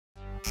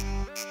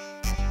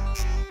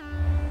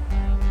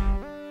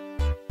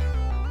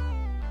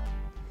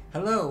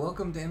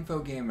welcome to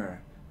InfoGamer.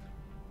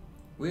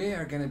 We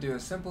are going to do a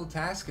simple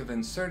task of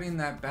inserting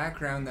that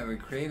background that we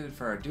created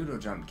for our Doodle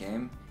Jump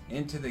game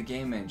into the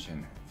game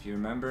engine. If you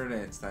remember,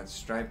 it's that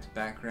striped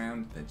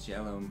background that's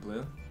yellow and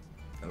blue.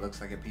 It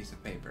looks like a piece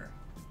of paper.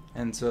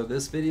 And so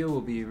this video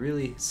will be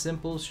really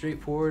simple,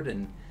 straightforward,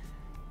 and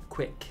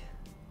quick.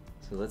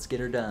 So let's get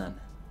her done.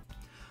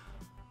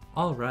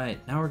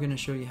 Alright, now we're going to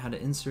show you how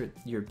to insert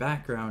your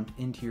background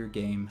into your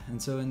game.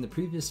 And so in the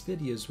previous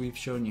videos we've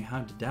shown you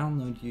how to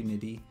download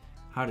Unity,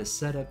 how to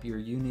set up your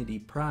Unity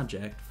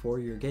project for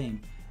your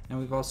game, and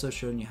we've also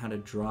shown you how to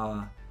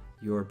draw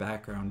your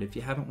background. If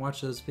you haven't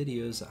watched those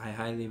videos, I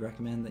highly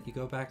recommend that you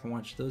go back and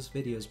watch those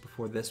videos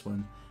before this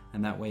one,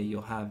 and that way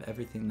you'll have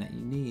everything that you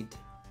need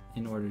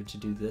in order to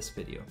do this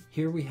video.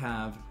 Here we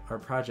have our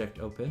project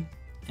open,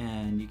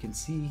 and you can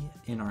see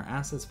in our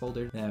assets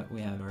folder that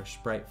we have our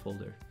sprite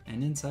folder,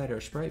 and inside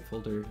our sprite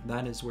folder,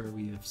 that is where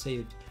we have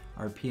saved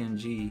our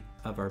PNG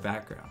of our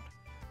background.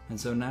 And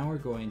so now we're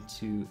going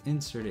to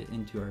insert it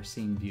into our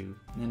scene view,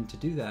 and to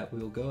do that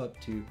we'll go up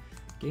to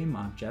game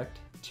object,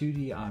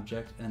 2D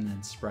object, and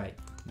then sprite,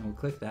 and we'll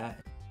click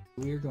that.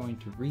 We're going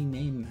to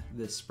rename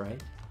this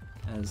sprite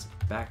as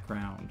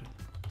background.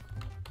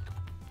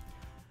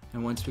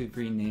 And once we've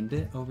renamed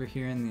it, over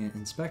here in the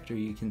inspector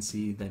you can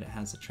see that it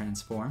has a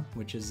transform,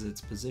 which is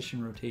its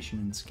position, rotation,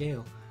 and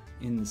scale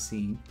in the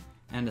scene,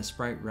 and a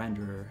sprite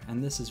renderer,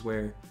 and this is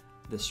where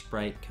the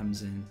sprite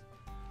comes in.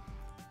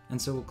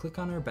 And so we'll click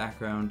on our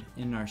background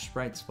in our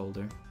sprites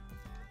folder,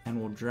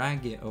 and we'll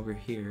drag it over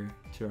here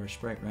to our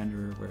sprite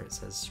renderer where it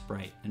says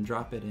sprite, and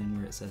drop it in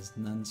where it says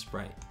none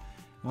sprite.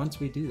 And once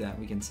we do that,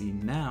 we can see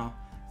now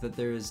that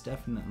there is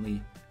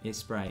definitely a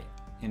sprite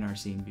in our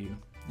scene view.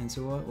 And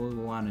so what we'll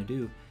want to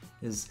do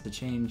is to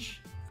change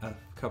a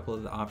couple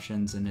of the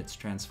options in its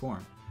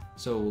transform.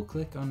 So we'll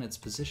click on its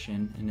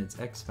position and its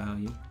X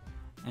value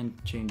and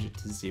change it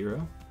to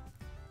 0.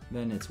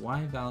 Then its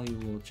Y value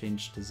will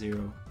change to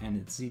 0 and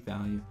its Z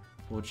value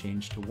will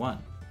change to 1.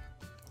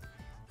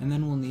 And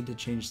then we'll need to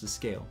change the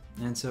scale.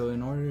 And so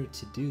in order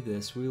to do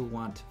this, we'll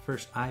want to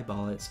first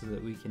eyeball it so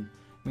that we can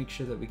make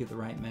sure that we get the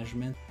right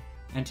measurement.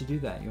 And to do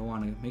that, you'll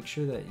want to make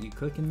sure that you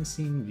click in the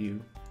scene view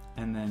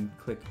and then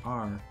click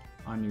R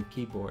on your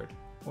keyboard,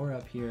 or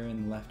up here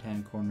in the left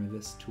hand corner,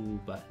 this tool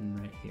button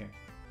right here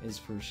is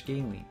for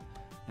scaling.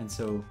 And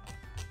so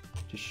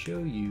to show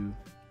you,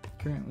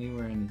 currently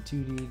we're in a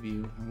 2D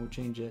view, and we'll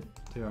change it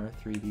to our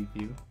 3D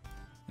view,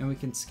 and we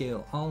can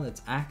scale all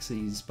its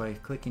axes by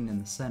clicking in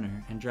the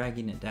center and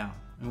dragging it down.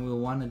 And we'll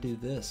want to do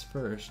this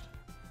first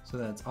so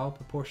that it's all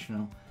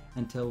proportional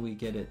until we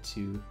get it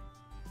to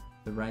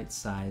the right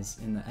size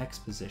in the X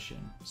position.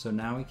 So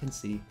now we can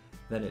see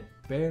that it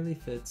barely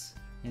fits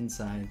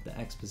inside the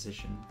X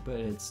position, but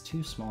it's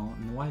too small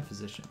in the Y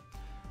position.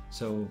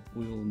 So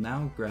we will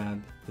now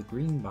grab the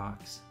green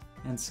box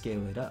and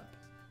scale it up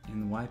in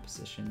the Y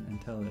position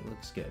until it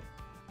looks good.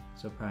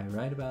 So probably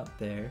right about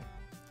there.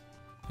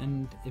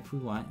 And if we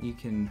want, you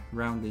can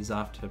round these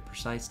off to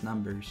precise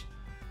numbers,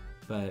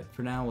 but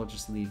for now we'll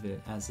just leave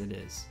it as it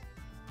is.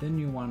 Then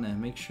you want to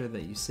make sure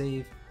that you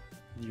save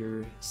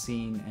your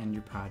scene and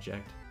your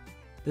project.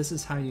 This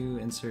is how you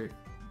insert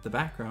the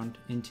background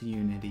into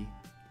Unity.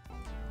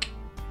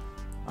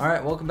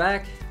 Alright, welcome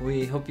back.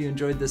 We hope you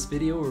enjoyed this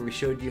video where we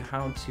showed you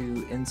how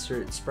to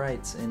insert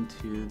sprites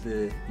into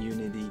the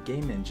Unity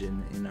game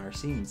engine in our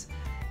scenes.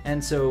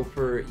 And so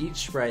for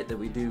each sprite that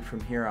we do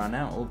from here on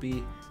out will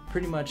be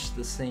pretty much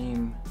the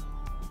same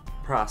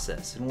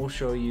process, and we'll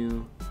show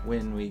you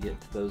when we get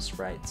to those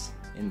sprites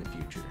in the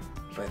future.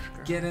 But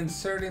get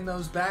inserting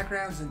those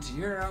backgrounds into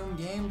your own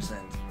games,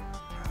 and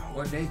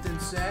what Nathan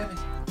said,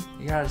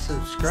 you gotta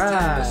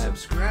subscribe. It's time to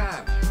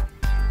subscribe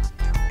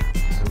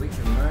so we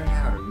can learn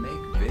how to make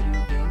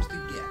video games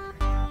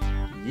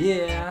together.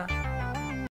 Yeah.